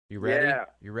You ready? Yeah.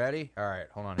 You ready? All right,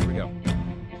 hold on. Here we go.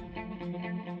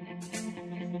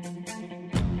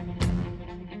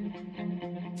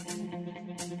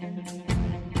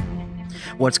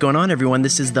 What's going on, everyone?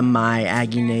 This is the My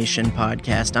Aggie Nation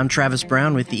podcast. I'm Travis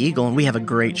Brown with the Eagle, and we have a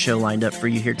great show lined up for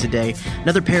you here today.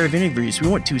 Another pair of interviews. We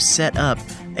want to set up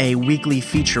a weekly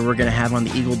feature we're going to have on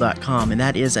theeagle.com, and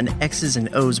that is an X's and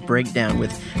O's breakdown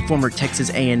with former Texas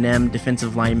A&M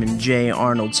defensive lineman Jay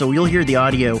Arnold. So you'll hear the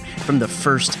audio from the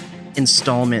first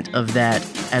installment of that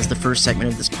as the first segment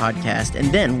of this podcast.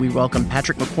 And then we welcome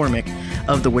Patrick McCormick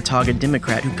of the Watauga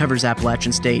Democrat, who covers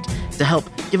Appalachian State, to help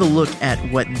give a look at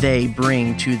what they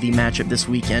bring to the matchup this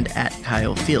weekend at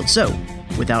Kyle Field. So,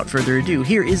 without further ado,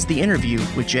 here is the interview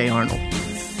with Jay Arnold.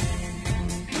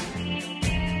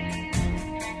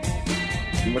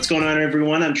 What's going on,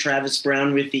 everyone? I'm Travis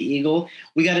Brown with the Eagle.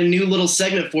 We got a new little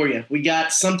segment for you. We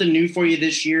got something new for you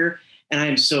this year, and I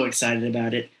am so excited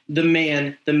about it. The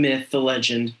man, the myth, the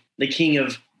legend, the king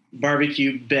of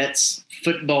barbecue, bets,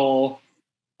 football,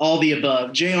 all the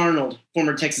above. Jay Arnold,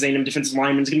 former Texas A&M defensive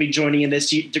lineman, is going to be joining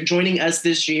us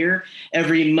this year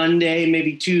every Monday,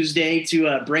 maybe Tuesday,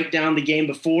 to break down the game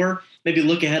before, maybe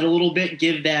look ahead a little bit,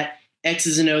 give that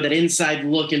X's and O, that inside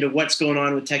look into what's going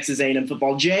on with Texas A&M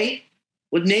football. Jay,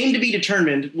 with name to be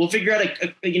determined, we'll figure out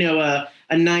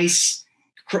a nice,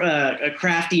 a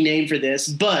crafty name for this,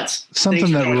 but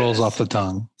something that rolls off the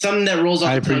tongue. Something that rolls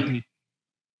off the tongue.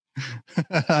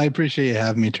 I appreciate you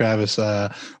having me, Travis.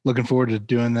 Looking forward to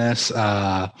doing this. It's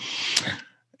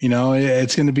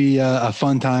going to be a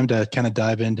fun time to kind of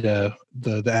dive into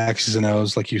the X's and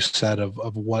O's, like you said,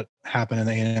 of what happened in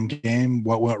the A&M game,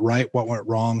 what went right, what went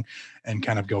wrong, and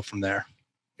kind of go from there.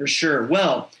 For sure.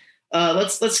 Well,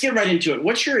 let's get right into it.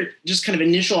 What's your just kind of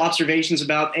initial observations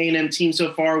about A&M team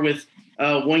so far with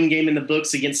one game in the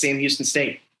books against Sam Houston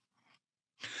State?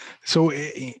 So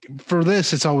for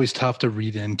this, it's always tough to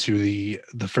read into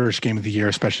the first game of the year,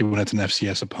 especially when it's an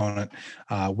FCS opponent.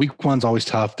 Week one's always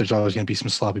tough. There's always going to be some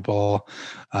sloppy ball.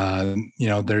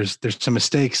 There's some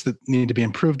mistakes that need to be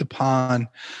improved upon.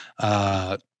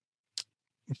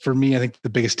 For me, I think the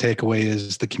biggest takeaway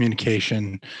is the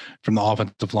communication from the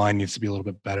offensive line needs to be a little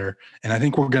bit better. And I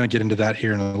think we're going to get into that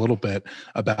here in a little bit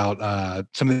about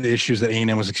some of the issues that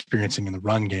A&M was experiencing in the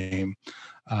run game.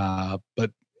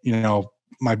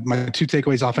 My two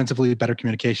takeaways: offensively, better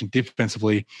communication;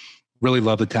 defensively, really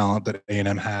love the talent that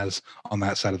A&M has on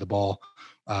that side of the ball.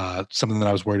 Something that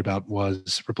I was worried about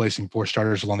was replacing four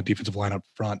starters along the defensive line up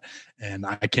front, and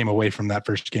I came away from that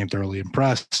first game thoroughly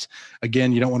impressed.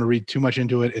 Again, you don't want to read too much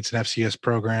into it. It's an FCS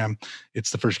program.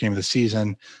 It's the first game of the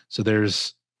season, so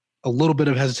there's a little bit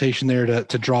of hesitation there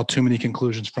to draw too many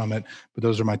conclusions from it, but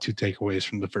those are my two takeaways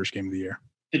from the first game of the year.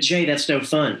 But Jay, that's no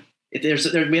fun. We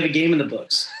have a game in the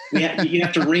books. You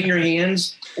have to wring your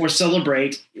hands or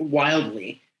celebrate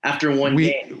wildly after one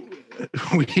game.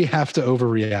 We have to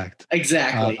overreact.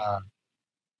 Exactly.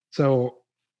 So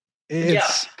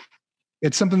it's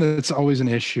something that's always an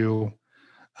issue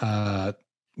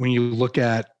when you look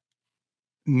at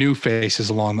new faces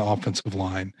along the offensive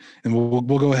line, and we'll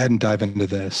go ahead and dive into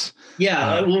this.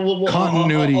 Yeah,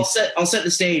 continuity. I'll set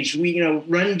the stage.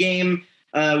 Run game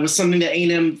was something that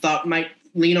A&M thought might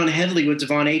lean on heavily with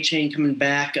Devon Achane coming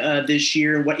back this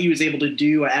year, and what he was able to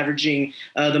do, averaging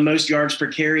the most yards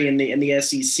per carry in the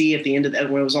SEC at the end of that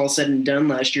when it was all said and done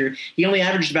last year. He only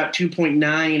averaged about 2.9,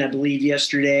 I believe,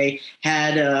 yesterday.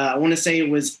 Had I want to say it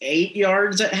was 8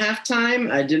 yards at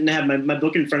halftime. I didn't have my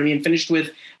book in front of me, and finished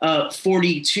with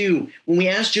 42. When we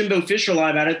asked Jimbo Fisher a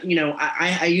lot about it,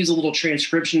 I use a little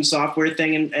transcription software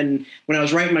thing, and when I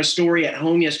was writing my story at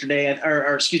home yesterday,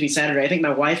 Saturday, I think my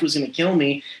wife was going to kill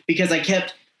me because I kept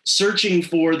searching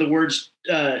for the words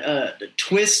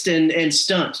twist and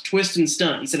stunt, twist and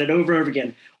stunt. He said it over and over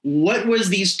again. What was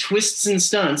these twists and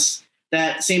stunts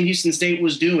that Sam Houston State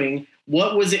was doing?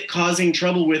 What was it causing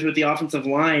trouble with the offensive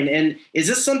line? And is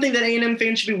this something that A&M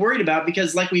fans should be worried about?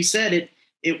 Because like we said,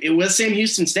 it was Sam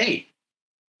Houston State.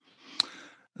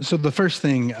 So the first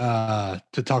thing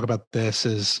to talk about this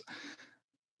is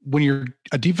when you're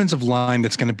a defensive line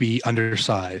that's going to be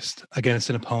undersized against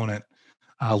an opponent,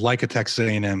 like a Texas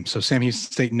A&M. So Sam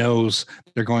Houston State knows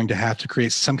they're going to have to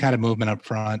create some kind of movement up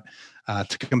front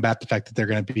to combat the fact that they're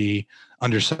going to be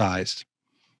undersized.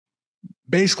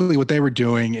 Basically, what they were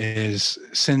doing is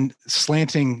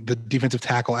slanting the defensive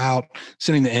tackle out,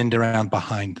 sending the end around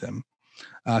behind them.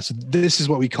 So this is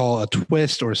what we call a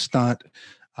twist or a stunt.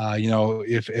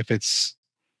 If it's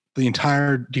the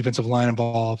entire defensive line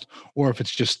involved, or if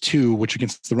it's just two, which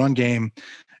against the run game,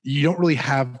 you don't really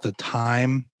have the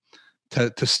time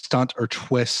to stunt or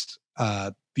twist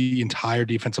the entire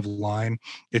defensive line.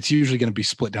 It's usually going to be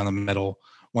split down the middle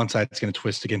one side's going to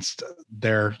twist against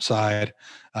their side.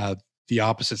 The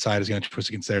opposite side is going to twist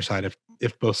against their side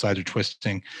if both sides are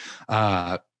twisting.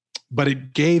 But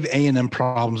it gave A&M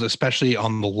problems, especially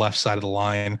on the left side of the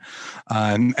line.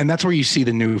 And that's where you see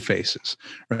the new faces,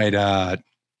 right?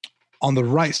 On the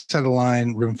right side of the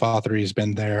line, Ruben Fothery has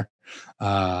been there.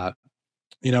 At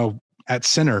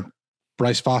center,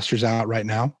 Bryce Foster's out right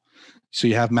now. So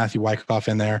you have Matthew Wyckoff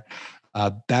in there.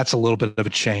 That's a little bit of a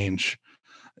change.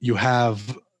 You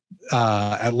have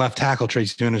at left tackle,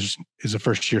 Trace Dune is a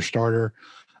first-year starter.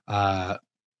 And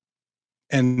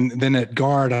then at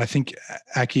guard, I think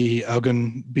Aki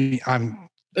Ogunbi. I'm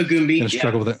going to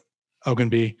struggle with it.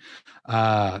 Ogunbi.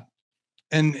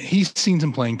 And he's seen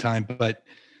some playing time, but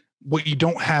what you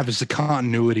don't have is the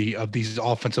continuity of these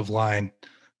offensive line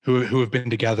who have been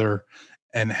together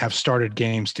and have started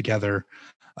games together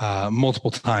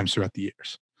multiple times throughout the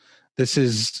years. This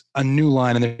is a new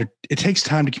line, and it takes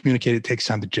time to communicate. It takes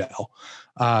time to gel.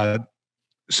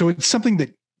 So it's something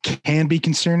that can be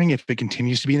concerning if it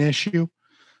continues to be an issue.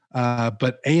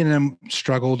 But A&M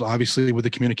struggled, obviously, with the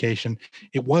communication.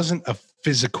 It wasn't a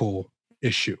physical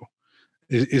issue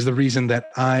is the reason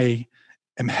that I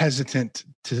am hesitant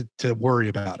to worry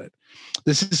about it.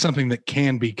 This is something that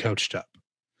can be coached up.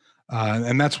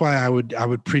 And that's why I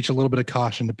would preach a little bit of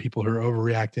caution to people who are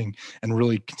overreacting and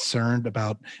really concerned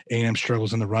about A&M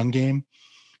struggles in the run game.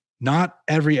 Not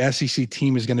every SEC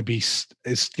team is going to be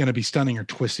stunning or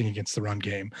twisting against the run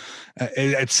game.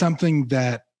 It's something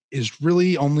that is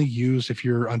really only used if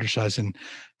you're undersized and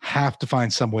have to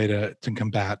find some way to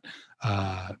combat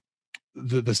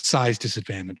the size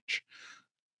disadvantage.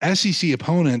 SEC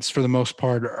opponents, for the most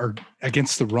part, are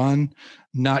against the run,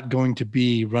 not going to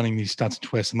be running these stunts and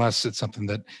twists unless it's something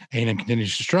that A&M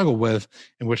continues to struggle with,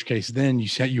 in which case then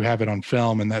you have it on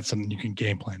film, and that's something you can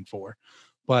game plan for.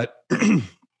 But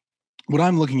what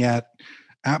I'm looking at,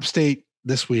 App State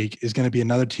this week is going to be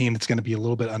another team that's going to be a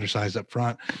little bit undersized up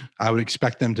front. I would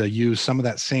expect them to use some of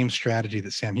that same strategy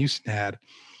that Sam Houston had.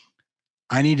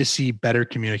 I need to see better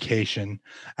communication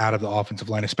out of the offensive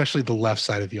line, especially the left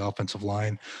side of the offensive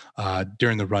line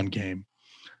during the run game.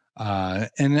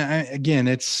 Again,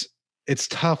 it's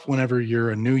tough whenever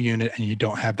you're a new unit and you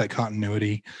don't have that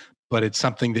continuity, but it's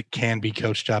something that can be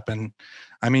coached up. And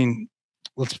I mean,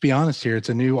 let's be honest here, it's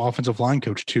a new offensive line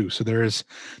coach too. So there's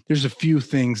a few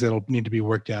things that'll need to be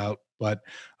worked out, but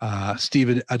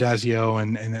Steve Adazio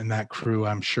and that crew,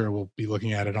 I'm sure, will be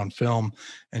looking at it on film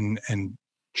and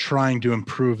trying to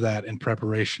improve that in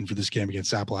preparation for this game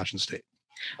against Appalachian State.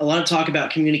 A lot of talk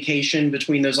about communication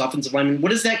between those offensive linemen. What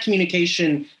does that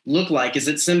communication look like? Is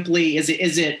it simply, is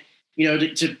it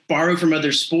to borrow from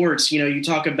other sports, you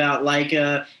talk about like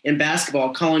in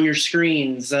basketball, calling your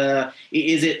screens.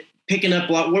 Is it picking up?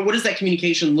 What does that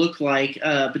communication look like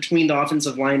between the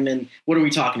offensive linemen? What are we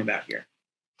talking about here?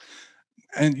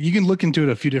 And you can look into it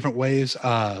a few different ways.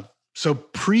 So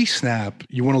pre-snap,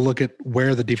 you want to look at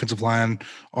where the defensive line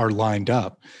are lined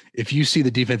up. If you see the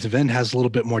defensive end has a little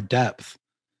bit more depth,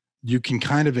 you can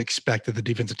kind of expect that the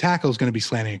defensive tackle is going to be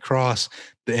slanting across,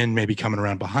 the end maybe coming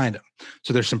around behind him.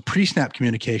 So there's some pre-snap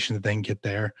communication that they can get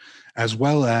there, as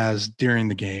well as during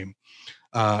the game,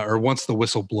 or once the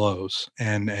whistle blows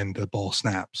and the ball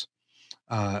snaps.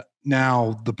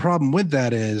 Now, the problem with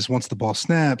that is once the ball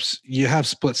snaps, you have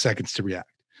split seconds to react.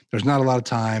 There's not a lot of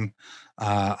time.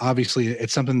 Obviously,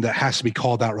 it's something that has to be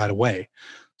called out right away.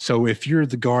 So if you're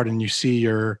the guard and you see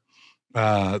your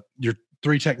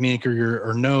three technique or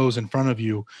your nose in front of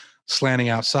you slanting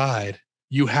outside,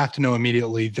 you have to know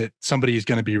immediately that somebody is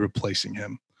going to be replacing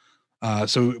him.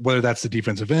 So whether that's the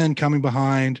defensive end coming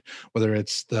behind, whether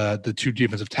it's the two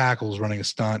defensive tackles running a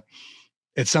stunt,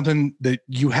 it's something that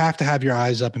you have to have your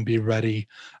eyes up and be ready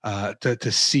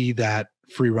to see that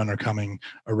free runner coming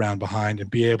around behind and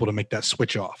be able to make that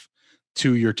switch off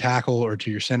to your tackle or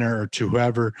to your center or to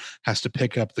whoever has to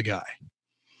pick up the guy.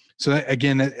 So that,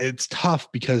 again, it's tough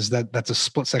because that's a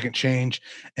split second change.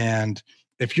 And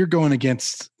if you're going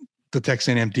against the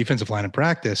Texas A&M defensive line in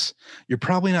practice, you're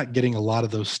probably not getting a lot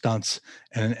of those stunts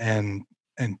and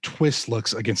twist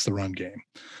looks against the run game.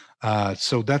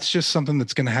 So that's just something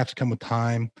that's going to have to come with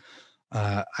time.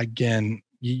 Again,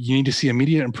 you need to see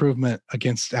immediate improvement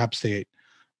against App State,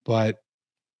 but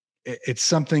it's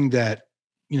something that,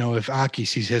 if Aki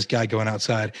sees his guy going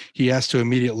outside, he has to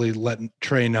immediately let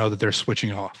Trey know that they're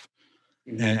switching off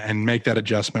and make that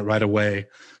adjustment right away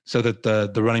so that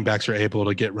the running backs are able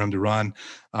to get room to run,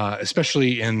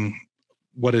 especially in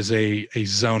what is a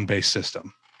zone-based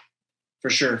system. For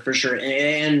sure.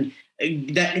 And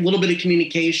that little bit of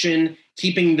communication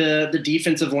keeping the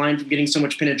defensive line from getting so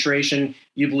much penetration,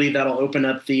 you believe that'll open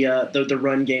up the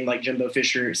run game, like Jimbo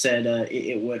Fisher said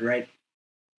it would, right?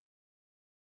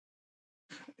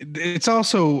 It's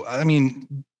also, I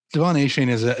mean, Devon Achane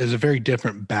is a very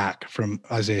different back from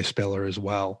Isaiah Spiller as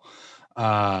well.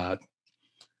 Devon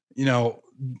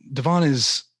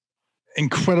is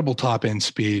incredible top end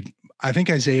speed. I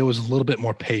think Isaiah was a little bit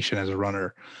more patient as a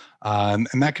runner. And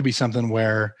that could be something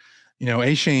where,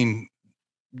 Achane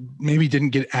maybe didn't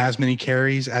get as many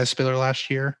carries as Spiller last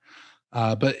year,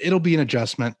 but it'll be an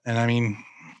adjustment. And I mean,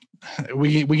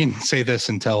 we can say this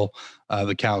until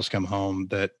the cows come home,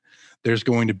 that there's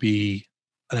going to be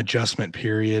an adjustment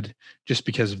period just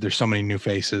because there's so many new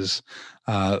faces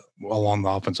along the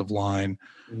offensive line.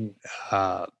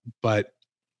 But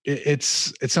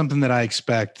it's something that I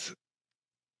expect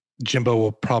Jimbo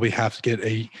will probably have to get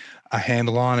a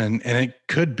handle on, and it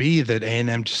could be that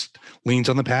A&M just leans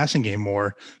on the passing game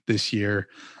more this year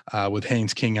with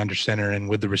Haynes King under center and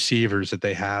with the receivers that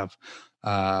they have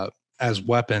as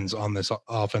weapons on this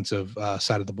offensive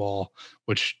side of the ball,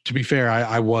 which, to be fair,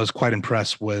 I was quite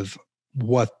impressed with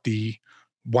what the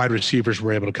wide receivers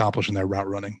were able to accomplish in their route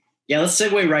running. Yeah, let's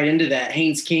segue right into that.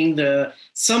 Haynes King, the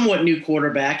somewhat new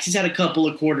quarterback. He's had a couple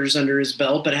of quarters under his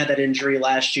belt, but had that injury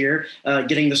last year,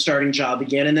 getting the starting job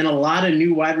again. And then a lot of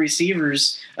new wide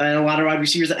receivers and a lot of wide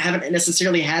receivers that haven't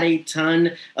necessarily had a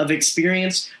ton of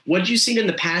experience. What did you see in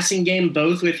the passing game,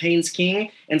 both with Haynes King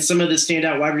and some of the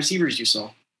standout wide receivers you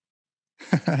saw?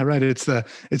 Right. It's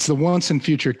the once and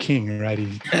future King, right?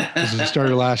 He was a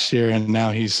starter last year, and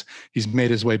now he's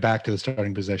made his way back to the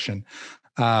starting position.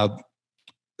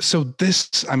 So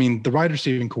the wide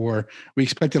receiving core, we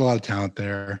expected a lot of talent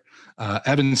there.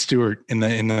 Evan Stewart in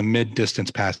the mid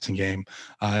distance passing game,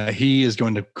 he is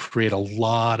going to create a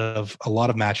lot of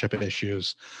matchup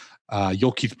issues.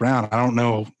 Keith Brown, I don't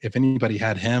know if anybody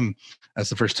had him as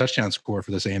the first touchdown scorer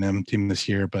for this A&M team this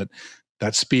year, but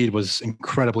that speed was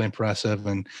incredibly impressive,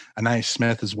 and Ainias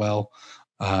Smith as well.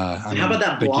 How about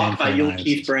that block by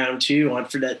Keith Brown too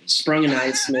for that sprung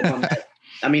Ainias Smith on that?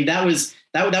 I mean, that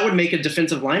would make a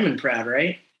defensive lineman proud,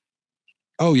 right?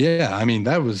 Oh yeah.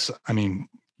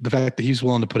 The fact that he's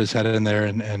willing to put his head in there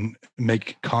and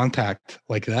make contact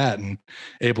like that and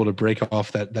able to break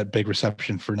off that big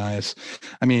reception for Ainias.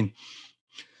 I mean,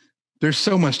 there's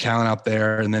so much talent out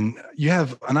there. And then you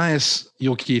have Ainias,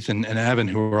 Keith, and Evan,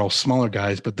 who are all smaller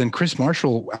guys, but then Chris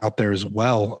Marshall out there as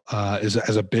well, as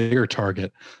a bigger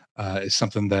target, is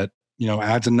something that,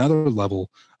 adds another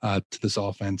level to this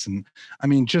offense. And I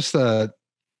mean,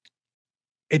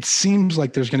 it seems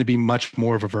like there's going to be much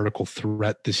more of a vertical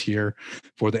threat this year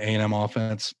for the A&M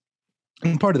offense.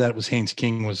 And part of that was Haynes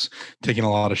King was taking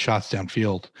a lot of shots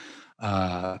downfield.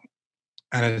 And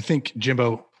I think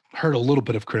Jimbo heard a little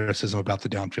bit of criticism about the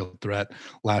downfield threat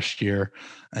last year.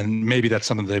 And maybe that's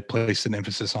something they placed an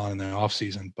emphasis on in the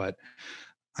offseason. But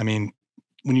I mean,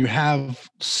 when you have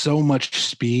so much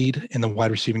speed in the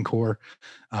wide receiving core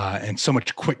and so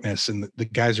much quickness, and the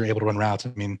guys are able to run routes,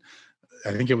 I mean,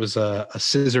 I think it was a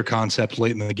scissor concept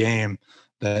late in the game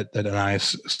that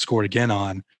Ainias scored again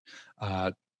on.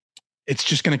 It's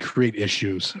just going to create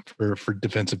issues for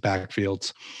defensive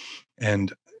backfields.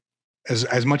 And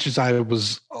as much as I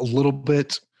was a little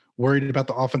bit worried about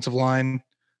the offensive line,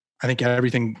 I think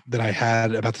everything that I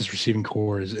had about this receiving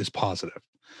core is positive.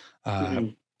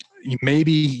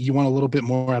 Maybe you want a little bit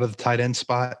more out of the tight end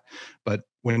spot, but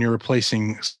when you're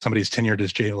replacing somebody as tenured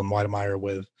as Jalen Weidemeyer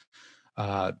with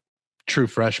true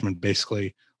freshmen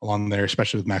basically along there,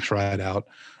 especially with Max Wright out,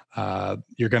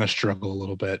 you're going to struggle a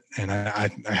little bit. And I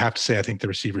have to say, I think the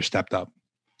receiver stepped up.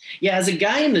 Yeah, as a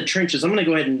guy in the trenches, I'm going to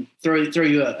go ahead and throw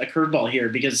you a curveball here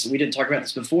because we didn't talk about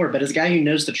this before, but as a guy who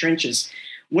knows the trenches,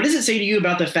 what does it say to you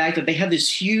about the fact that they have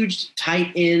this huge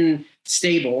tight end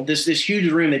stable, this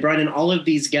huge room? They brought in all of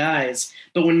these guys,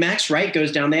 but when Max Wright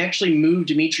goes down, they actually move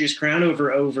Demetrius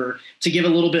Crownover over to give a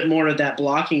little bit more of that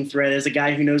blocking threat as a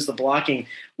guy who knows the blocking.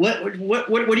 What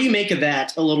do you make of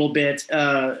that a little bit?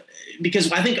 Because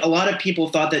I think a lot of people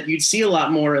thought that you'd see a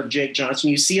lot more of Jake Johnson.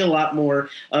 You see a lot more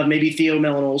of maybe Theo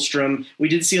Mellon-Olstrom. We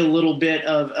did see a little bit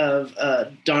of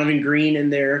Donovan Green in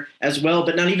there as well,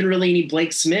 but not even really any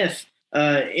Blake Smith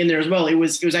in there as well. It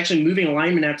was actually moving a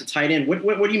lineman out to tight end. What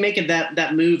do you make of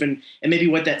that move and maybe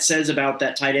what that says about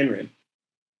that tight end room?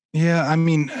 Yeah, I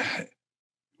mean,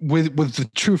 with the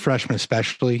true freshmen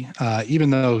especially, even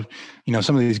though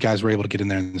some of these guys were able to get in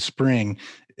there in the spring,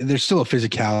 there's still a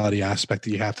physicality aspect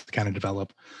that you have to kind of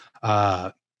develop.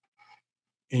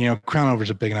 Crownover's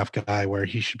a big enough guy where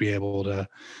he should be able to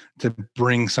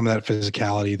bring some of that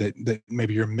physicality that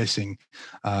maybe you're missing,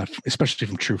 especially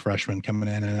from true freshmen coming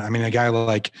in. And I mean, a guy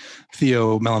like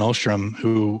Theo Melanostrom,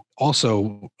 who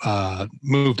also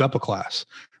moved up a class,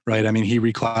 right? I mean, he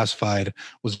reclassified,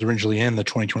 was originally in the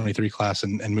 2023 class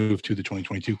and moved to the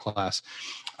 2022 class.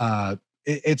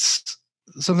 It's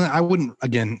something I wouldn't,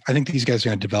 again, I think these guys are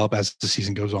going to develop as the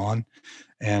season goes on.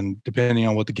 And depending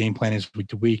on what the game plan is week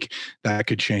to week, that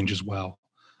could change as well.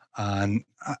 And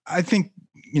I think,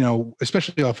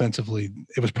 especially offensively,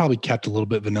 it was probably kept a little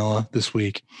bit vanilla this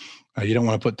week. You don't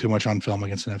want to put too much on film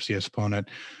against an FCS opponent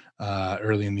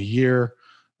early in the year.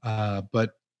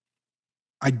 But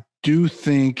I do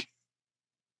think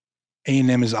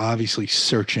A&M is obviously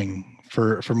searching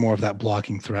for more of that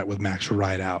blocking threat with Max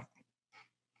Wright out.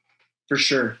 For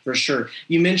sure.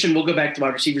 You mentioned, we'll go back to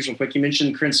wide receivers real quick. You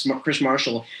mentioned Chris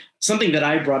Marshall, something that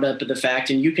I brought up at the fact,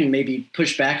 and you can maybe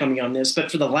push back on me on this, but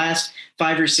for the last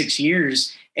 5 or 6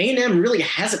 years, A&M really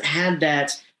hasn't had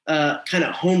that kind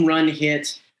of home run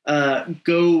hit,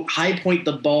 go high point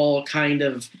the ball kind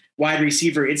of wide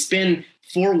receiver. It's been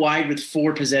 4 wide with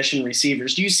 4 possession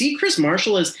receivers. Do you see Chris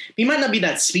Marshall as, he might not be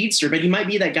that speedster, but he might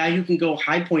be that guy who can go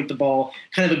high point the ball,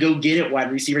 kind of a go get it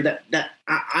wide receiver that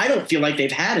I don't feel like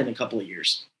they've had in a couple of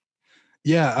years.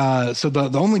 Yeah. So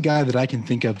the only guy that I can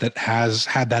think of that has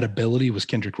had that ability was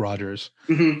Kendrick Rogers,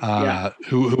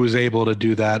 who was able to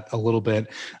do that a little bit.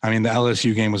 I mean, the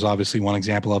LSU game was obviously one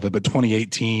example of it, but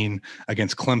 2018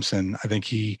 against Clemson, I think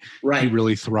he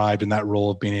really thrived in that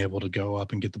role of being able to go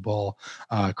up and get the ball.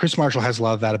 Chris Marshall has a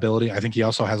lot of that ability. I think he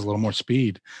also has a little more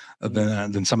speed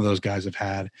than some of those guys have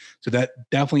had. So that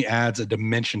definitely adds a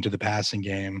dimension to the passing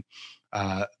game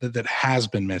that has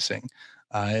been missing.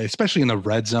 Especially in the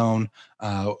red zone,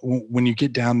 when you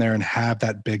get down there and have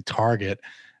that big target,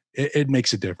 it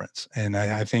makes a difference. And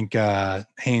I think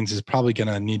Haynes is probably going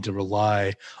to need to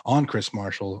rely on Chris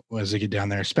Marshall as they get down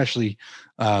there, especially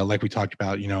like we talked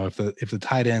about, if the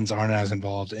tight ends aren't as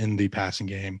involved in the passing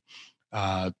game,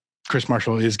 Chris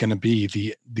Marshall is going to be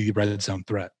the red zone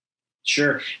threat.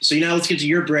 Sure. So now let's get to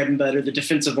your bread and butter, the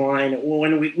defensive line.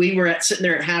 When we were sitting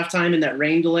there at halftime in that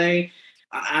rain delay,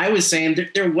 I was saying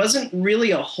that there wasn't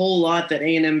really a whole lot that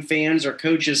A&M fans or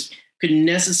coaches could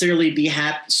necessarily be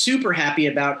super happy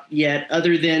about yet,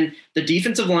 other than the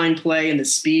defensive line play and the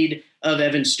speed of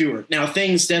Evan Stewart. Now,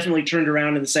 things definitely turned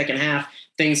around in the second half.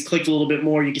 Things clicked a little bit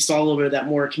more. You saw a little bit of that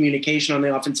more communication on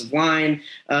the offensive line.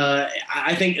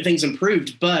 I think things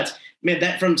improved, but man,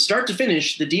 that from start to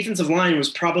finish, the defensive line was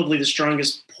probably the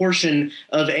strongest portion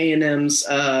of A&M's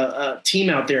team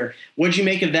out there. What'd you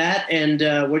make of that?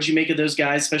 And what'd you make of those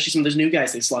guys, especially some of those new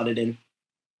guys they slotted in?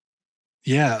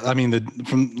 Yeah, I mean,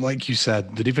 from like you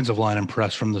said, the defensive line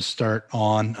impressed from the start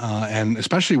on, and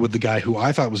especially with the guy who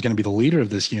I thought was going to be the leader of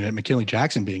this unit, McKinley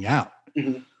Jackson, being out.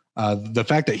 Mm-hmm. The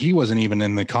fact that he wasn't even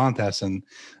in the contest and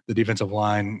the defensive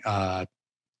line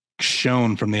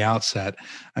shown from the outset.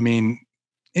 I mean,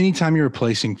 anytime you're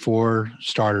replacing 4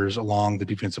 starters along the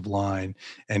defensive line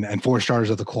and 4 starters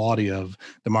of the quality of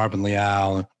the Marvin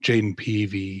Leal, Jaden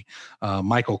Peavy,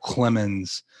 Michael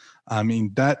Clemens, I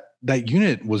mean, that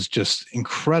unit was just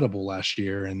incredible last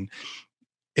year. And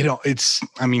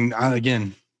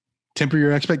again, temper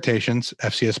your expectations,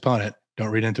 FCS opponent, don't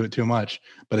read into it too much,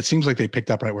 but it seems like they picked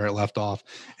up right where it left off.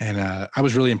 And I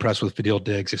was really impressed with Fadil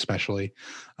Diggs, especially,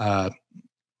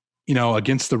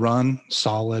 against the run,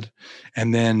 solid.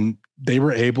 And then they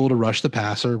were able to rush the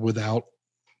passer without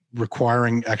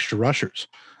requiring extra rushers.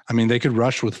 I mean, they could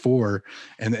rush with 4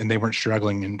 and they weren't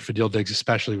struggling. And Fadil Diggs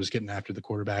especially was getting after the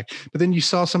quarterback. But then you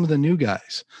saw some of the new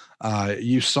guys.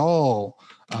 You saw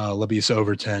Labius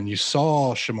Overton. You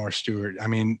saw Shamar Stewart. I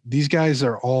mean, these guys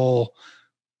are all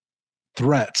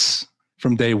threats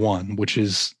from day one, which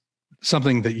is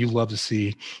something that you love to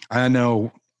see. I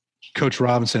know Coach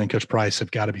Robinson and Coach Price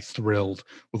have got to be thrilled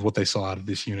with what they saw out of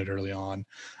this unit early on.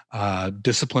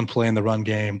 Disciplined play in the run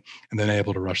game and then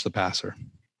able to rush the passer.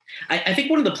 I think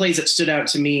one of the plays that stood out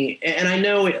to me, and I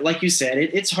know, like you said,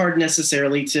 it's hard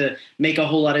necessarily to make a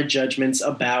whole lot of judgments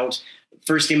about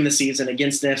first game of the season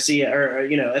against an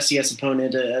FCS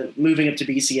opponent, moving up to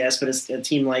BCS, but it's a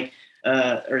team like,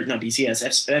 or not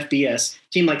BCS, FBS,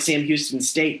 team like Sam Houston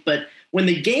State. But when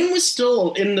the game was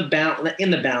still in the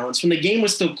balance, when the game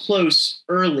was still close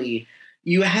early,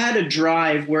 you had a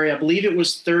drive where I believe it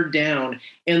was 3rd down,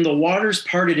 and the waters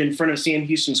parted in front of Sam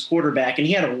Houston's quarterback, and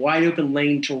he had a wide open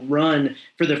lane to run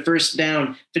for the first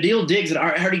down. Fadil Diggs had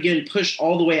already getting pushed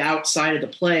all the way outside of the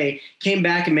play, came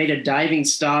back and made a diving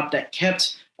stop that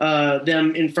kept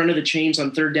them in front of the chains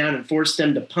on third down and forced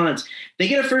them to punt. They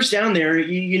get a first down there.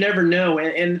 You never know.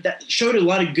 And that showed a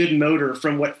lot of good motor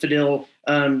from what Fadil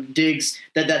Diggs,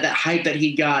 that hype that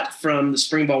he got from the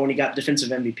spring ball when he got defensive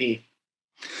MVP.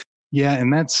 Yeah,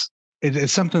 and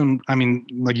it's something, I mean,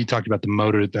 like you talked about the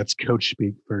motor, that's coach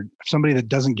speak for somebody that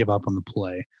doesn't give up on the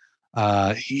play.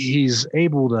 He's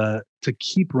able to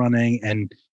keep running,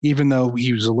 and even though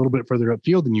he was a little bit further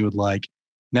upfield than you would like,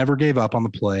 never gave up on the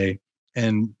play,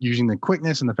 and using the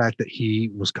quickness and the fact that he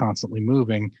was constantly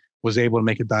moving, was able to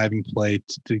make a diving play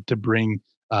to bring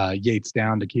Yates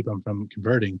down to keep him from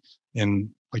converting. And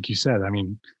like you said, I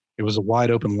mean, it was a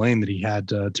wide open lane that he had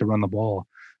to run the ball.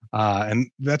 And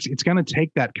it's going to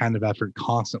take that kind of effort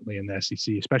constantly in the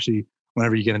SEC, especially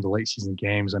whenever you get into late season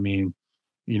games. I mean,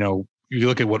 you know, you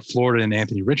look at what Florida and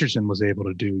Anthony Richardson was able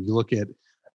to do. You look at,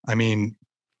 I mean,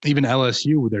 even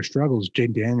LSU with their struggles,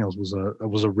 Jayden Daniels was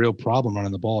a real problem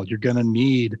running the ball. You're going to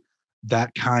need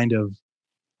that kind of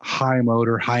high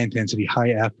motor, high intensity,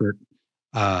 high effort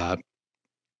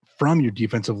from your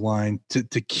defensive line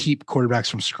to keep quarterbacks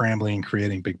from scrambling and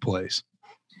creating big plays.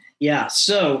 Yeah.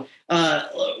 So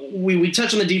we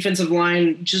touched on the defensive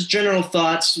line. Just general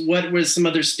thoughts. What was some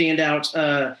other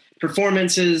standout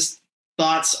performances?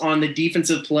 Thoughts on the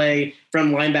defensive play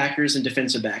from linebackers and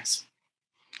defensive backs?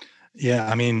 Yeah,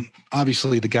 I mean,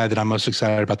 obviously the guy that I'm most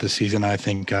excited about this season, I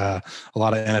think a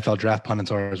lot of NFL draft pundits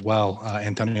are as well,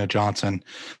 Antonio Johnson.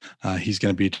 He's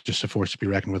going to be just a force to be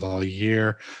reckoned with all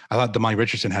year. I thought Damani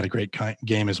Richardson had a great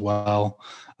game as well.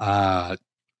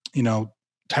 You know,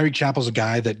 Tyreek Chappell's a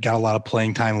guy that got a lot of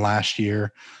playing time last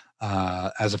year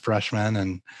as a freshman,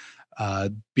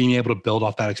 and being able to build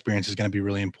off that experience is going to be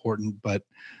really important. But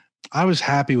I was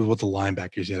happy with what the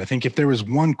linebackers did. I think if there was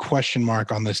one question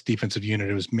mark on this defensive unit,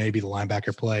 it was maybe the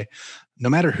linebacker play. No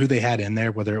matter who they had in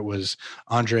there, whether it was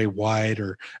Andre White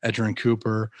or Edgerrin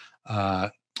Cooper,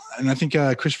 and I think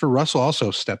Christopher Russell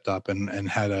also stepped up and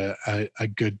had a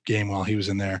good game while he was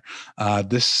in there.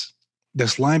 This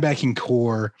linebacking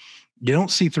core, you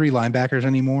don't see three linebackers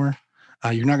anymore.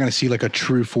 You're not going to see like a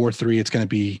true 4-3. It's going to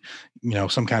be, you know,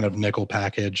 some kind of nickel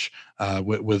package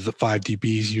with the 5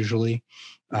 DBs usually.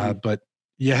 But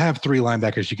you have three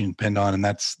linebackers you can depend on, and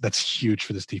that's huge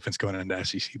for this defense going into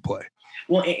SEC play.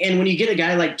 Well, and when you get a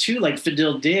guy like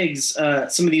Fadil Diggs,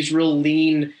 some of these real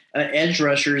lean edge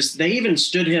rushers, they even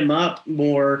stood him up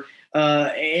more,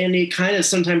 and it kind of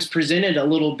sometimes presented a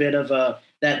little bit of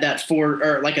that 4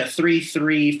 or like a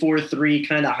 3-3, 4-3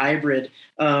 kind of hybrid.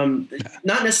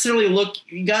 Not necessarily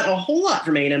you got a whole lot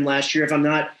from A&M last year, if I'm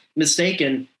not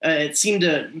mistaken. It seemed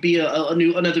to be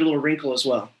another little wrinkle as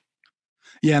well.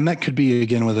 Yeah, and that could be,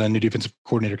 again, with a new defensive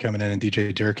coordinator coming in and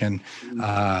DJ Durkin,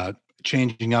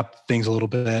 changing up things a little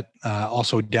bit,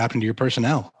 also adapting to your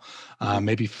personnel.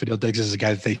 Maybe Fadil Diggs is a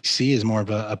guy that they see as more of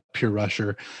a pure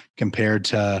rusher compared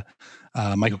to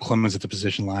Michael Clemens at the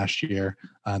position last year,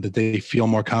 that they feel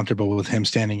more comfortable with him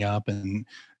standing up. And,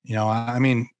 you know, I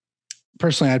mean,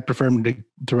 personally, I'd prefer him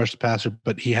to rush the passer,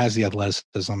 but he has the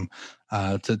athleticism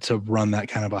to run that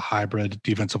kind of a hybrid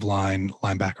defensive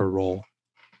linebacker role.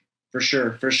 For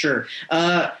sure.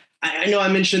 I know I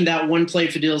mentioned that one play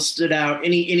Fadil stood out.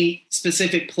 Any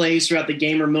specific plays throughout the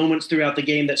game or moments throughout the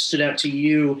game that stood out to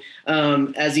you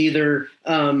as either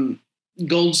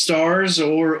gold stars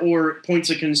or points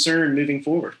of concern moving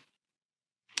forward?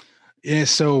 Yeah,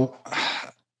 so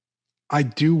I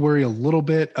do worry a little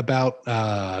bit about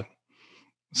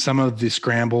some of the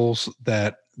scrambles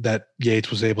that Yates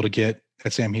was able to get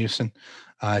at Sam Houston.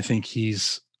 I think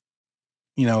he's,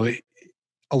 you know,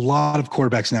 a lot of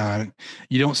quarterbacks now, I mean,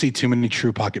 you don't see too many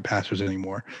true pocket passers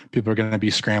anymore. People are going to be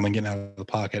scrambling, getting out of the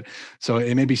pocket. So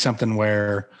it may be something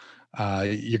where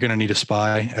you're going to need a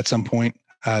spy at some point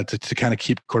to kind of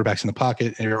keep quarterbacks in the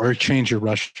pocket or change your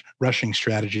rushing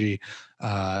strategy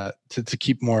to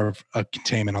keep more of a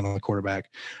containment on the quarterback.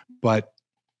 But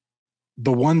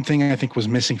the one thing I think was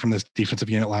missing from this defensive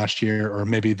unit last year, or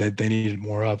maybe that they needed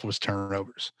more of, was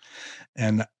turnovers.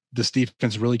 And this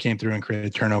defense really came through and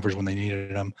created turnovers when they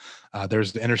needed them.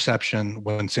 There's the interception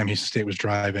when Sam Houston State was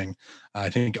driving. I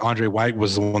think Andre White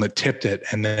was the one that tipped it.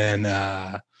 And then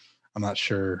I'm not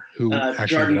sure who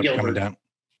actually ended up coming down.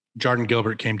 Jordan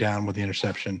Gilbert came down with the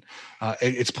interception.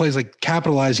 It's plays like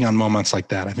capitalizing on moments like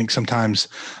that. I think sometimes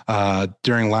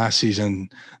during last season,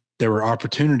 there were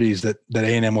opportunities that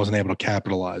A&M wasn't able to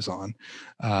capitalize on.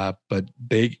 But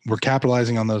they were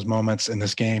capitalizing on those moments in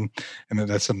this game. And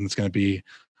that's something that's going to be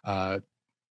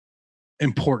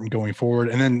important going forward.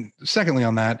 And then secondly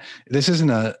on that, this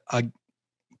isn't a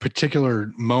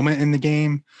particular moment in the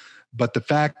game, but the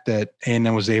fact that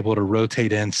A&M was able to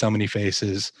rotate in so many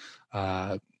faces,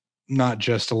 not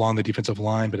just along the defensive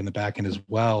line, but in the back end as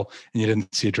well. And you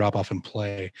didn't see a drop off in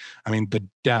play. I mean, the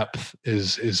depth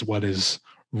is what is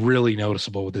really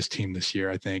noticeable with this team this year.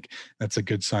 I think that's a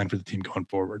good sign for the team going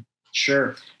forward.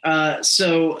 Sure.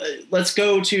 So let's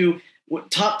go to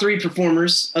top 3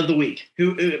 performers of the week.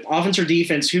 Who, offense or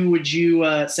defense, who would you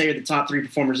say are the top 3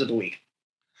 performers of the week?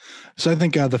 So I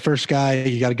think the first guy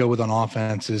you got to go with on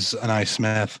offense is Anai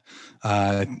Smith.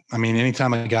 I mean,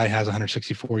 anytime a guy has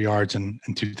 164 yards and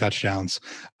 2 touchdowns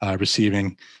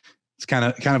receiving, it's kind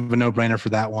of a no-brainer for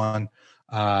that one.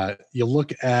 You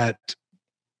look at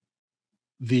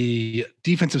the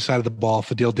defensive side of the ball.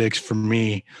 Fadil Diggs, for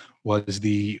me, was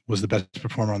the best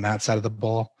performer on that side of the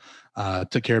ball.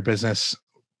 Took care of business.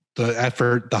 The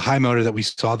effort, the high motor that we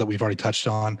saw that we've already touched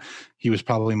on, he was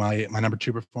probably my number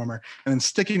 2 performer. And then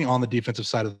sticking on the defensive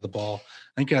side of the ball,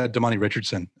 I think Damani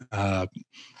Richardson,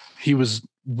 he was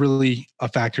really a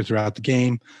factor throughout the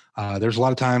game. There's a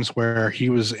lot of times where he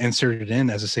was inserted in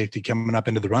as a safety coming up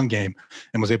into the run game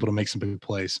and was able to make some big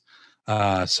plays.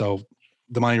 So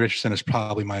Damani Richardson is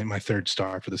probably my 3rd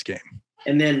star for this game.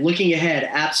 And then looking ahead,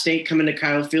 App State coming to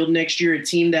Kyle Field next year, a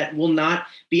team that will not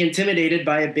be intimidated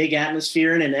by a big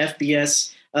atmosphere and an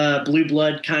FBS blue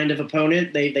blood kind of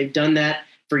opponent. They've done that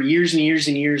for years and years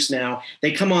and years now.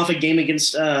 They come off a game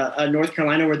against North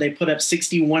Carolina where they put up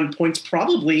 61 points,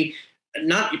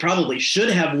 should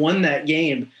have won that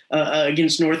game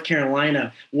against North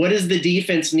Carolina. What does the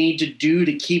defense need to do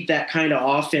to keep that kind of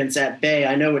offense at bay?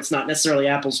 I know it's not necessarily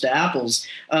apples to apples.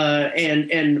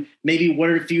 And maybe what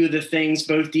are a few of the things,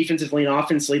 both defensively and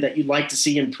offensively, that you'd like to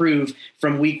see improve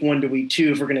from week 1 to week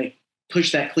 2, if we're going to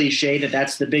push that cliche that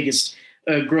that's the biggest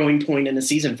growing point in the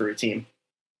season for a team?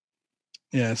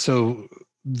 Yeah, so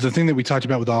the thing that we talked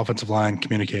about with the offensive line,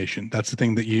 communication, that's the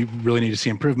thing that you really need to see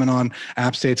improvement on.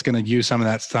 App State's going to use some of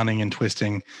that stunning and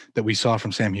twisting that we saw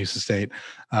from Sam Houston State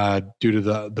due to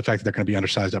the fact that they're going to be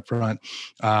undersized up front.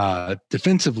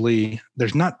 Defensively,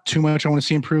 there's not too much I want to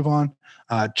see improve on.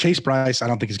 Chase Bryce, I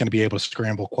don't think he's going to be able to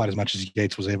scramble quite as much as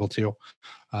Yates was able to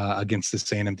against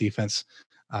this A&M defense.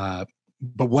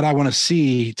 But what I want to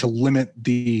see to limit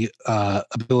the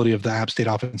ability of the App State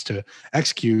offense to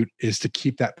execute is to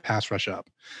keep that pass rush up.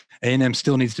 A&M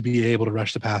still needs to be able to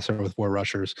rush the passer with 4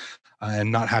 rushers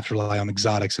and not have to rely on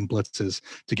exotics and blitzes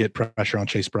to get pressure on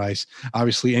Chase Bryce.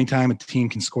 Obviously, anytime a team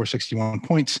can score 61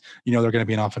 points, they're going to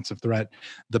be an offensive threat.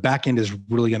 The back end is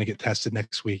really going to get tested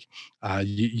next week.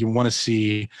 You want to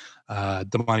see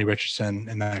Damani Richardson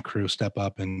and that crew step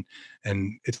up, and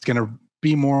it's going to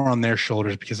be more on their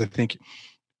shoulders, because I think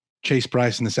Chase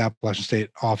Bryce and this Appalachian State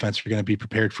offense are going to be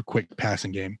prepared for quick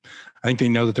passing game. I think they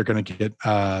know that they're going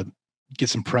to get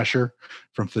some pressure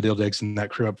from Fadil Diggs and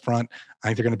that crew up front. I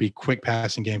think they're going to be quick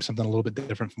passing game, something a little bit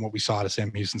different from what we saw at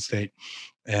Sam Houston State.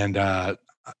 And I'm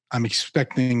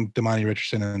expecting Damani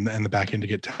Richardson and the back end to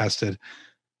get tested.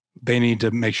 They need to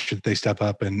make sure that they step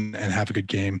up and have a good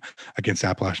game against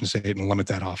Appalachian State and limit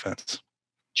that offense.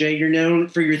 Jay, you're known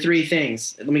for your 3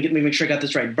 things. Let me make sure I got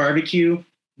this right: barbecue,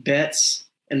 bets,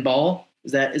 and ball.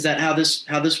 Is that how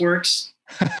this works?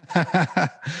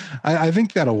 I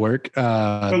think that'll work.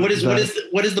 But what is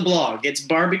the blog? It's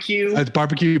barbecue. It's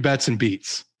barbecue, bets, and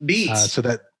beats. Beats.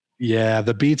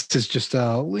 The beats is just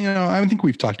I think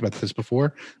we've talked about this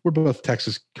before. We're both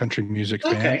Texas country music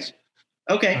fans.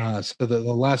 Okay. So the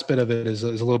last bit of it is a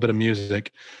little bit of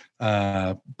music,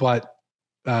 but.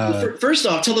 First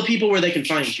off, tell the people where they can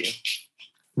find you.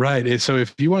 Right. So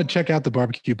if you want to check out the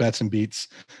barbecue bets and beats,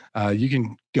 you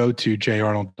can go to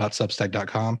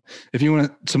jarnold.substack.com. If you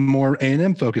want some more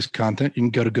A&M focused content, you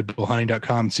can go to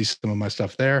goodbullhunting.com and see some of my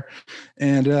stuff there.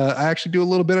 And I actually do a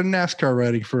little bit of NASCAR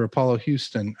writing for Apollo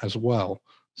Houston as well.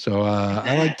 So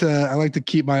I like to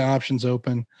keep my options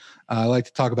open. I like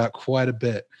to talk about quite a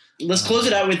bit. Let's close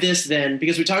it out with this then,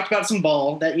 because we talked about some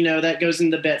ball that that goes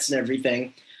into the bets and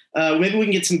everything. Maybe we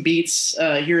can get some beats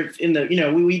here in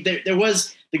the, there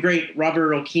was the great Robert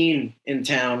Earl Keen in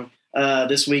town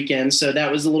this weekend. So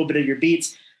that was a little bit of your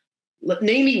beats.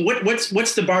 Name me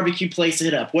what's the barbecue place to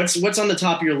hit up? What's on the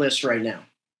top of your list right now?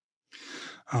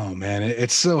 Oh man,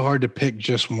 it's so hard to pick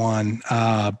just one.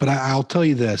 But I'll tell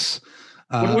you this.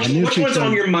 Which one's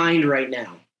on your mind right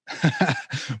now?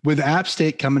 With App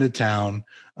State coming to town,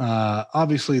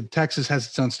 obviously Texas has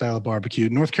its own style of barbecue.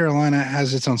 North Carolina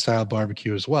has its own style of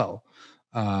barbecue as well.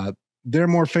 They're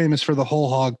more famous for the whole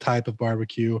hog type of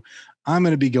barbecue. I'm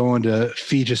going to be going to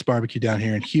Feges Barbecue down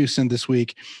here in Houston this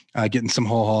week, getting some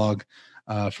whole hog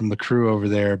from the crew over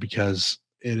there, because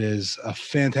it is a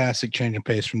fantastic change in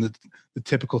pace from the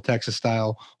typical Texas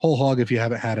style. Whole hog, if you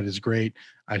haven't had it, is great.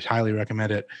 I highly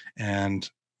recommend it. And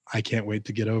I can't wait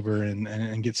to get over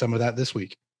and get some of that this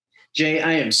week. Jay,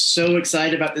 I am so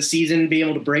excited about the season, being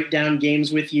able to break down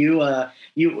games with you.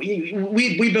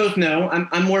 We both know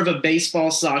I'm more of a baseball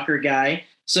soccer guy,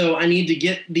 so I need to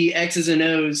get the X's and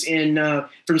O's in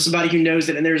from somebody who knows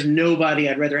it, and there's nobody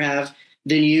I'd rather have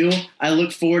than you. I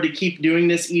look forward to keep doing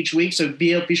this each week, so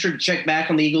be sure to check back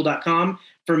on theeagle.com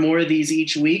for more of these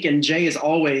each week. And Jay is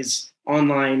always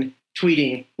online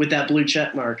tweeting with that blue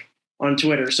check mark on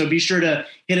Twitter. So be sure to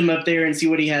hit him up there and see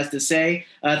what he has to say.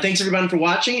 Thanks everyone for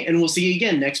watching, and we'll see you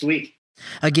again next week.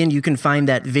 Again, you can find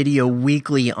that video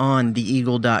weekly on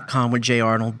theeagle.com with Jay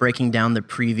Arnold breaking down the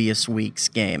previous week's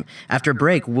game. After a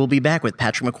break, we'll be back with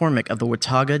Patrick McCormick of the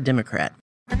Watauga Democrat.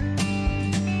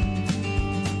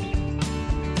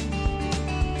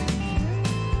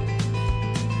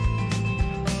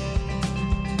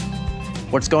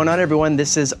 What's going on, everyone?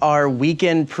 This is our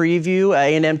weekend preview.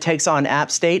 A&M takes on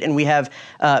App State, and we have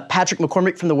Patrick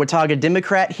McCormick from the Watauga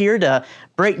Democrat here to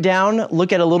break down,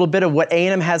 look at a little bit of what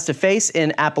A&M has to face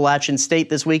in Appalachian State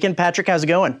this weekend. Patrick, how's it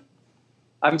going?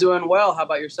 I'm doing well. How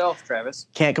about yourself, Travis?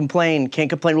 Can't complain.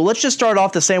 Well, let's just start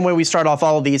off the same way we start off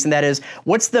all of these, and that is,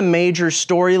 what's the major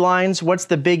storylines? What's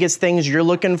the biggest things you're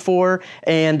looking for,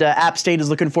 and App State is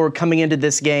looking for coming into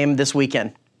this game this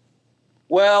weekend?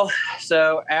 Well,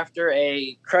 so after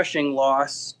a crushing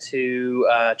loss to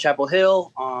Chapel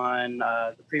Hill on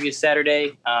the previous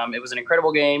Saturday, it was an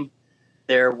incredible game.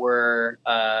 There were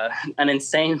an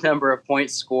insane number of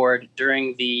points scored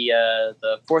during the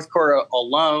fourth quarter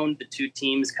alone. The two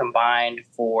teams combined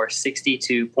for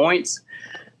 62 points.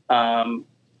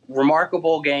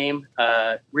 Remarkable game.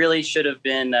 Really should have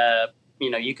been.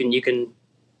 You can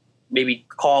maybe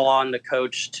call on the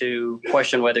coach to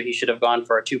question whether he should have gone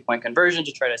for a 2-point conversion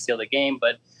to try to seal the game.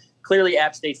 But clearly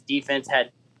App State's defense had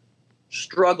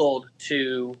struggled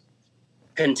to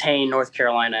contain North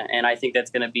Carolina, and I think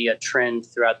that's going to be a trend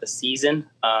throughout the season.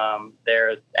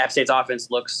 App State's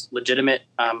offense looks legitimate.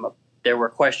 There were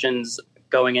questions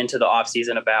going into the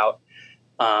offseason about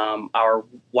our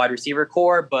wide receiver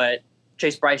core, but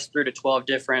Chase Bryce threw to 12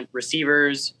 different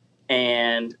receivers,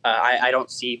 and I don't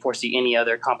foresee any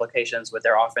other complications with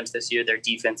their offense this year. Their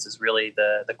defense is really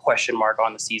the question mark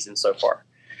on the season so far.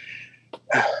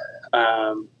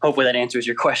 Hopefully that answers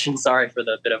your question. Sorry for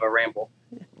the bit of a ramble.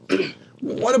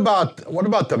 What about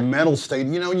the mental state?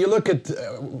 You know, you look at,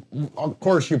 of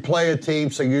course, you play a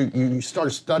team, so you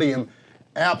start studying them.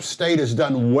 App State has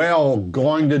done well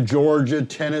going to Georgia,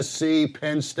 Tennessee,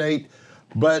 Penn State,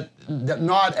 but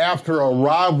not after a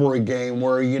rivalry game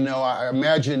where, you know, I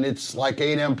imagine it's like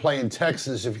A&M playing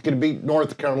Texas. If you could beat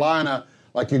North Carolina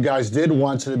like you guys did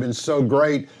once, it had been so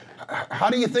great. How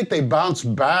do you think they bounce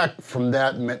back from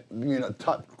that,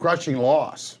 crushing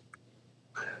loss?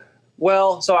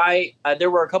 Well, so there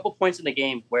were a couple points in the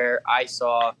game where I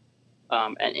saw,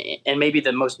 and maybe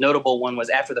the most notable one was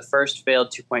after the first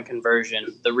failed 2-point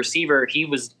conversion. The receiver, he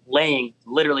was laying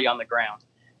literally on the ground,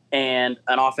 and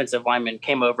an offensive lineman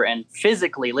came over and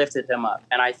physically lifted him up.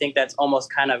 And I think that's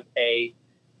almost kind of a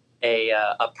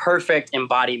perfect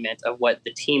embodiment of what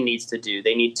the team needs to do.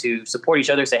 They need to support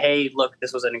each other, say, hey, look,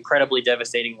 this was an incredibly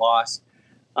devastating loss,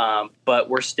 but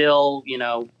we're still,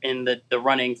 in the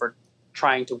running for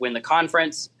trying to win the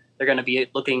conference. They're going to be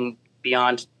looking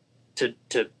beyond to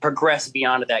progress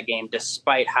beyond that game,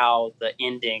 despite how the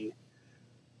ending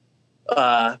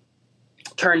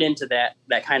turned into that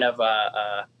kind of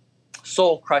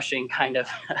soul-crushing kind of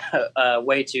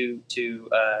way to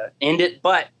end it.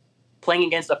 But playing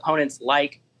against opponents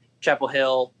like Chapel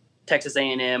Hill, Texas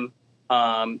A&M,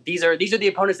 these are the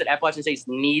opponents that Appalachian State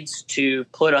needs to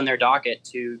put on their docket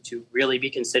to really be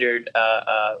considered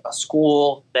a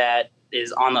school that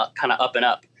is on the kind of up and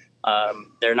up.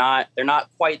 They're not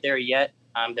quite there yet.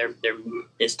 There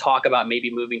is talk about maybe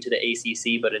moving to the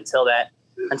ACC, but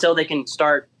until they can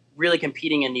start really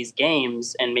competing in these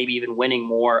games and maybe even winning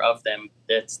more of them,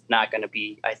 that's not going to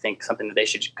be, I think, something that they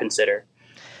should consider.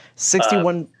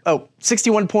 61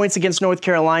 points against North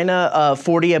Carolina,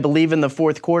 40, I believe, in the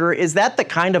fourth quarter. Is that the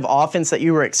kind of offense that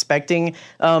you were expecting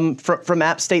from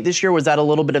App State this year? Was that a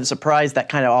little bit of a surprise, that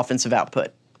kind of offensive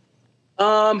output?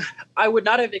 I would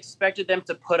not have expected them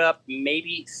to put up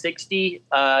maybe 60,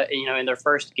 in their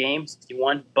first game,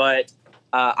 61. But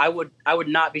I would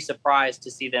not be surprised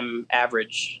to see them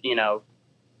average,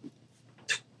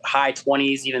 high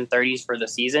 20s, even 30s for the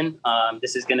season.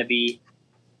 This is going to be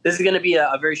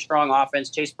a very strong offense.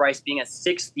 Chase Bryce being a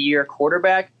 6th-year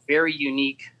quarterback, very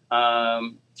unique.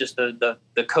 Just the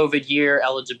COVID year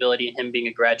eligibility and him being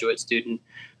a graduate student.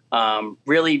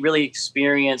 Really, really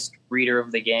experienced reader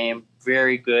of the game.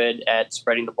 Very good at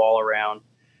spreading the ball around.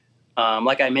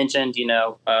 Like I mentioned,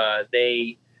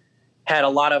 they had a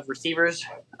lot of receivers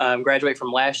graduate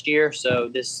from last year. So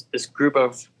this group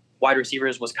of wide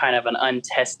receivers was kind of an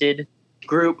untested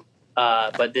group.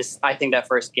 But I think that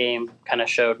first game kind of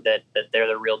showed that they're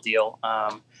the real deal.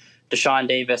 Deshaun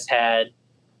Davis had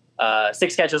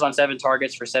 6 catches on 7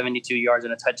 targets for 72 yards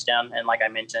and a touchdown. And like I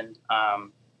mentioned,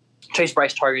 Chase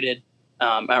Bryce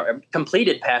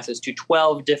completed passes to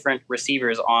 12 different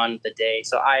receivers on the day.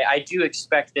 So I do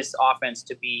expect this offense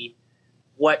to be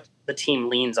what the team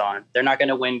leans on. They're not going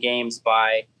to win games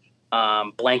by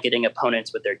blanketing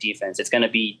opponents with their defense. It's going to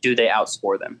be, do they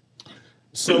outscore them?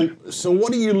 So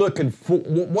what are you looking for?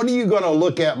 What are you going to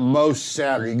look at most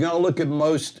Saturday? You're going to look at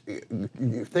most,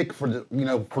 you think for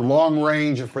long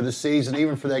range and for the season,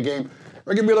 even for that game.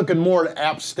 We're going to be looking more at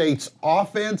App State's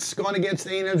offense going against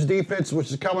A&M's defense,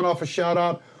 which is coming off a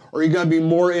shutout, or are you going to be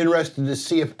more interested to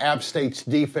see if App State's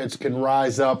defense can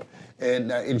rise up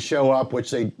and show up,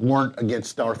 which they weren't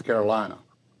against North Carolina?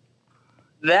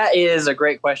 That is a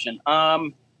great question.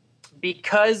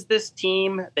 Because this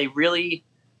team, they really,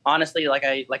 honestly, like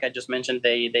I just mentioned,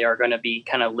 they are going to be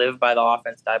kind of live by the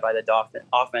offense, die by the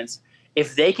offense.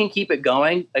 If they can keep it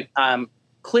going,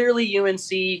 clearly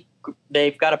UNC,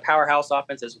 they've got a powerhouse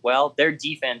offense as well. Their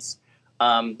defense,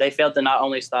 they failed to not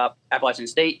only stop Appalachian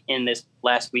State in this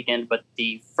last weekend, but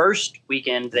the first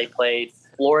weekend they played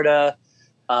Florida,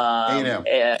 AMU,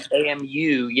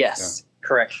 yes, yeah.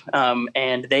 Correct.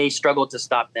 And they struggled to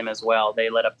stop them as well. They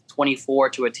led up 24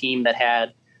 to a team that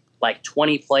had like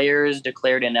 20 players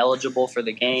declared ineligible for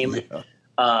the game. Yeah.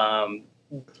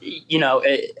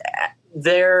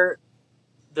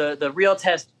 The real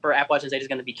test for Appalachian State is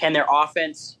going to be, can their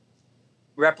offense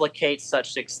replicate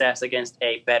such success against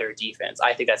a better defense?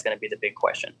 I think that's going to be the big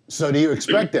question. So do you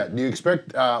expect that? Do you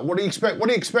expect what do you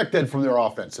expect then from their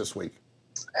offense this week?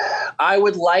 I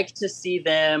would like to see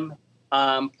them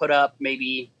put up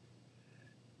maybe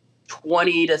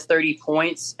 20 to 30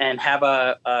 points and have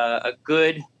a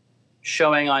good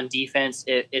showing on defense.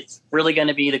 It's really going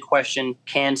to be the question,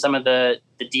 can some of the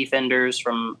defenders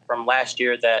from last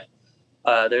year that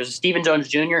there's Stephen Jones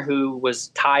Jr. who was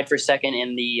tied for second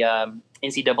in the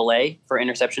NCAA for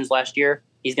interceptions last year.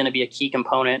 He's going to be a key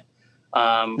component.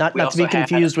 Not to be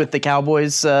confused with the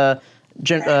Cowboys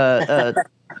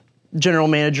general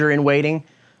manager in waiting.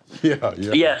 Yeah.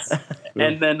 Yes.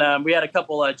 And then we had a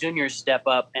couple juniors step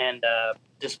up and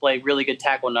display really good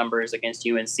tackle numbers against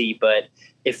UNC. But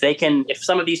if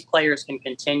some of these players can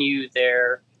continue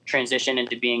their transition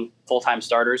into being full-time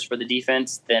starters for the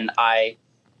defense, then I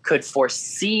could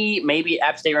foresee maybe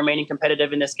App State remaining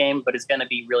competitive in this game, but it's going to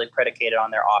be really predicated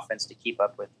on their offense to keep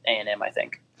up with A&M, I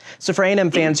think. So for A&M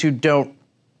fans who don't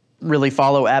really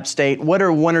follow App State, what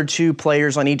are 1 or 2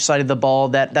 players on each side of the ball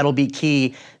that'll be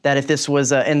key, that if this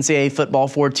was a NCAA football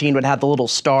 14 would have the little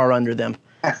star under them?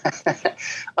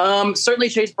 Certainly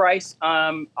Chase Bryce.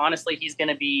 Honestly, he's going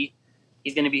to be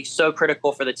so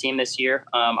critical for the team this year.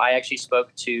 I actually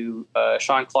spoke to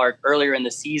Sean Clark earlier in the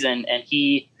season, and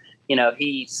he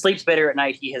sleeps better at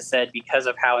night, he has said, because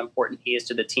of how important he is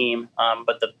to the team.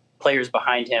 But the players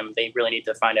behind him, they really need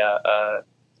to find a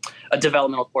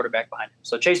developmental quarterback behind him.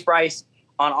 So Chase Bryce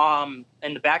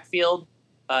in the backfield,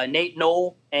 Nate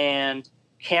Knoll and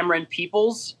Cameron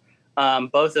Peoples.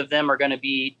 Both of them are going to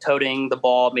be toting the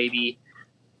ball maybe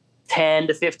 10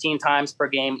 to 15 times per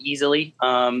game easily.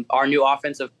 Our new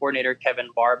offensive coordinator, Kevin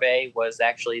Barbe, was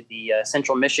actually the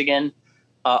Central Michigan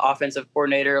offensive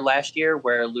coordinator last year,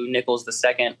 where Lou Nichols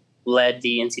II led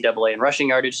the NCAA in rushing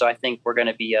yardage. So I think we're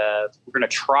going to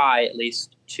try at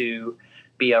least to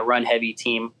be a run-heavy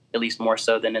team, at least more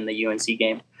so than in the UNC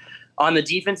game. On the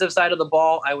defensive side of the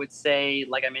ball, I would say,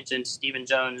 like I mentioned, Stephen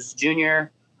Jones Jr.,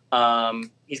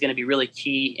 he's going to be really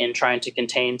key in trying to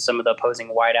contain some of the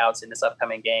opposing wideouts in this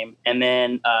upcoming game. And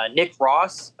then Nick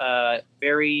Ross,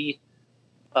 very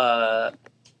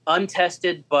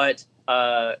untested but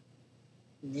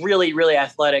really, really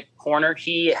athletic corner.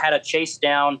 He had a chase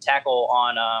down tackle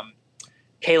on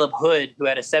Caleb Hood, who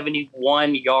had a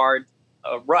 71-yard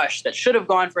rush that should have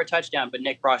gone for a touchdown, but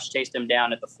Nick Ross chased him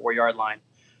down at the 4-yard line.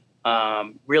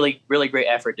 Really, really great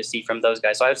effort to see from those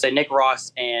guys. So I would say Nick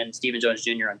Ross and Stephen Jones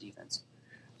Jr. on defense.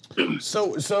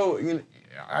 So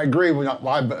I agree.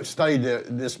 I've studied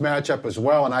this matchup as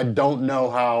well, and I don't know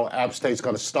how App State's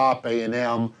going to stop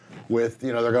A&M with,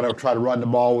 they're going to try to run the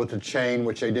ball with the chain,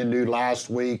 which they didn't do last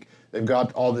week. They've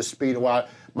got all this speed.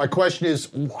 My question is,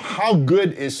 how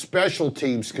good is special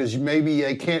teams? Because maybe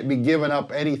they can't be giving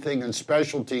up anything in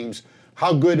special teams.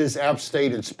 How good is App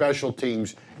State in special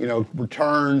teams?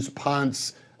 Returns,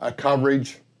 punts,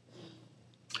 coverage?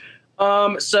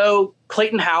 So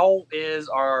Clayton Howell is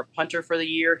our punter for the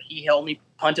year. He only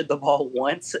punted the ball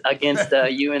once against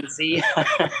UNC.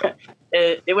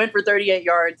 It went for 38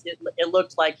 yards. It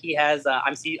looked like he has.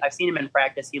 I've seen him in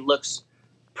practice. He looks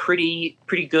pretty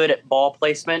good at ball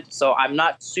placement. So I'm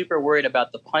not super worried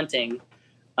about the punting.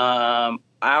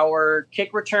 Our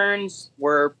kick returns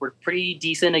were pretty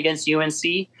decent against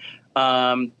UNC.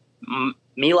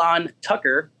 Milan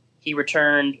Tucker, he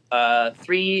returned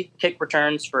 3 kick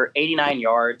returns for 89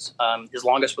 yards. His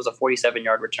longest was a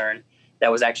 47-yard return.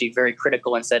 That was actually very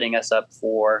critical in setting us up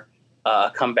for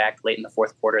a comeback late in the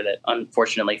fourth quarter that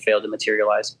unfortunately failed to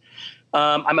materialize.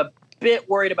 I'm a bit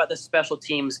worried about the special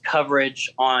teams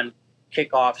coverage on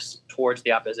kickoffs towards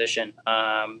the opposition.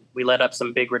 We let up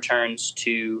some big returns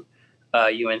to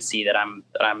UNC that I'm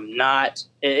not,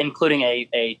 including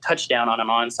a touchdown on an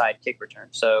onside kick return.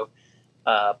 So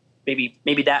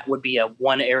maybe that would be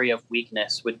one area of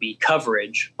weakness, would be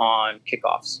coverage on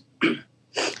kickoffs.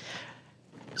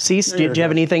 Cease, do you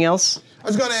have anything else? I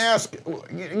was going to ask,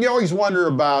 you always wonder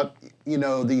about,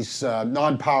 these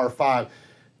non-Power 5.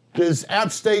 Does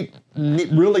App State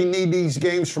really need these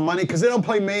games for money? Because they don't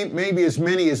play maybe as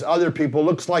many as other people.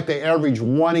 Looks like they average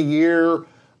 1 a year.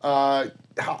 How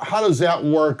does that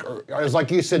work? Or, as like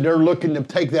you said, they're looking to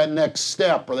take that next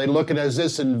step. Are they looking at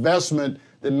this investment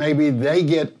that maybe they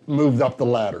get moved up the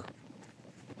ladder?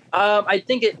 I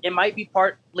think it might be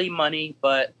partly money,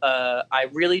 but I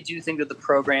really do think that the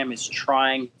program is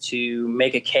trying to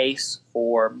make a case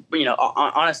for,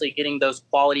 honestly, getting those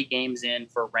quality games in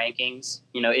for rankings.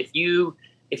 If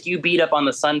you beat up on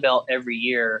the Sun Belt every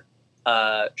year,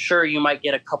 sure, you might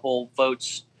get a couple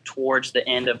votes towards the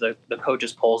end of the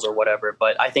coaches polls or whatever.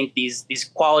 But I think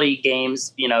these quality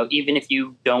games, even if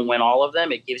you don't win all of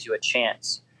them, it gives you a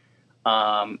chance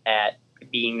at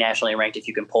being nationally ranked if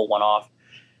you can pull one off.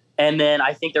 And then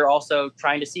I think they're also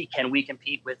trying to see, can we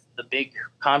compete with the big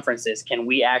conferences? Can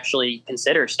we actually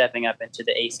consider stepping up into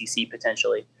the ACC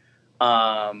potentially?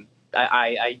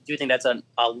 I do think that's a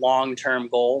long-term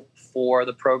goal for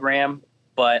the program,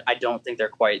 but I don't think they're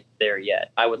quite there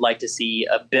yet. I would like to see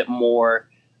a bit more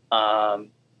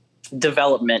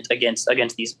development against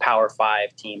these Power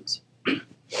 5 teams.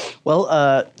 Well,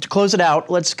 to close it out,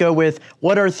 let's go with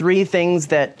what are 3 things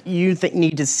that you think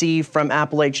need to see from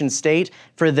Appalachian State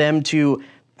for them to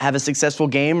have a successful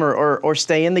game or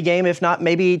stay in the game, if not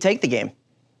maybe take the game?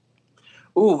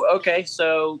 Ooh, okay.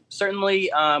 So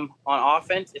certainly on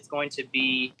offense, it's going to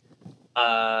be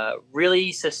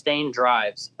really sustained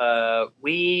drives.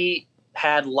 We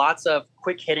had lots of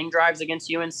quick hitting drives against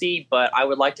UNC, but I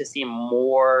would like to see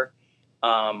more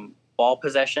ball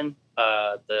possession.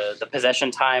 The possession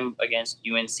time against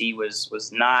UNC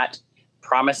was not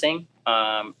promising,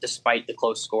 despite the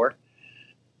close score.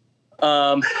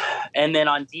 And then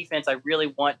on defense, I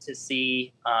really want to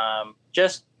see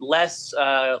just less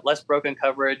broken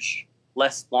coverage,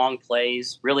 less long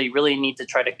plays. Really need to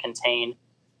try to contain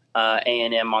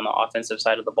A&M on the offensive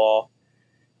side of the ball.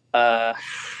 I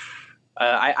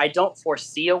don't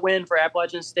foresee a win for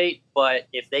Appalachian State, but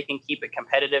if they can keep it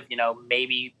competitive,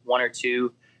 maybe 1 or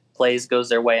 2 plays goes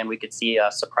their way and we could see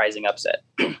a surprising upset.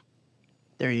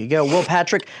 There you go. Well,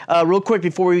 Patrick, real quick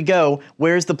before we go,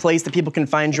 where's the place that people can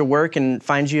find your work and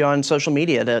find you on social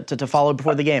media to follow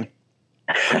before the game?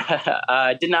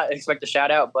 I did not expect a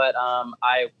shout out, but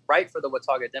I write for the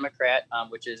Watauga Democrat,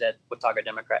 which is at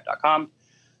wataugademocrat.com.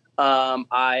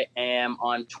 I am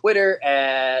on Twitter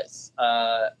as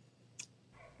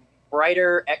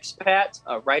writer_expat.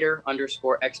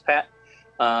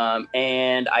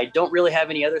 And I don't really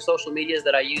have any other social medias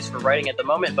that I use for writing at the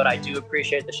moment, but I do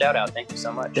appreciate the shout out. Thank you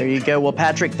so much. There you go. Well,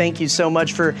 Patrick, thank you so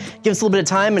much for giving us a little bit of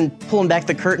time and pulling back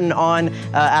the curtain on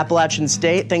Appalachian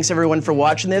State. Thanks everyone for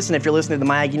watching this. And if you're listening to the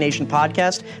My Aggie Nation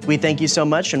podcast, we thank you so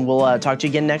much and we'll talk to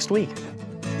you again next week.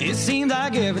 It seems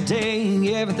like every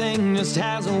day, everything just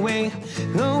has a way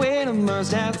to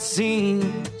burst at the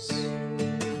seams.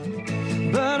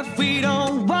 But if we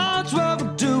don't watch what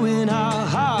we're doing, our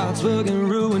hearts will get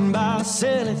ruined by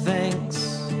silly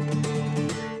things.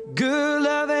 Good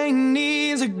love ain't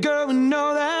easy, girl, we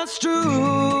know that's true.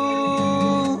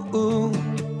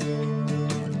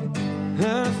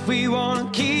 And if we wanna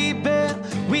keep it,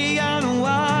 we gotta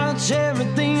watch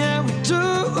everything that we do,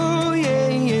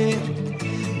 yeah.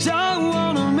 Don't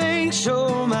wanna make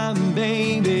sure, my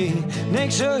baby,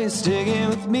 make sure you're sticking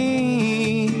with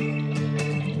me.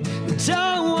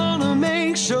 Don't wanna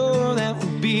make sure that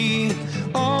we'll be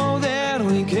all that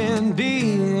we can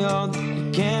be, all that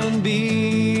we can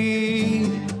be.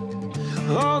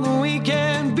 All the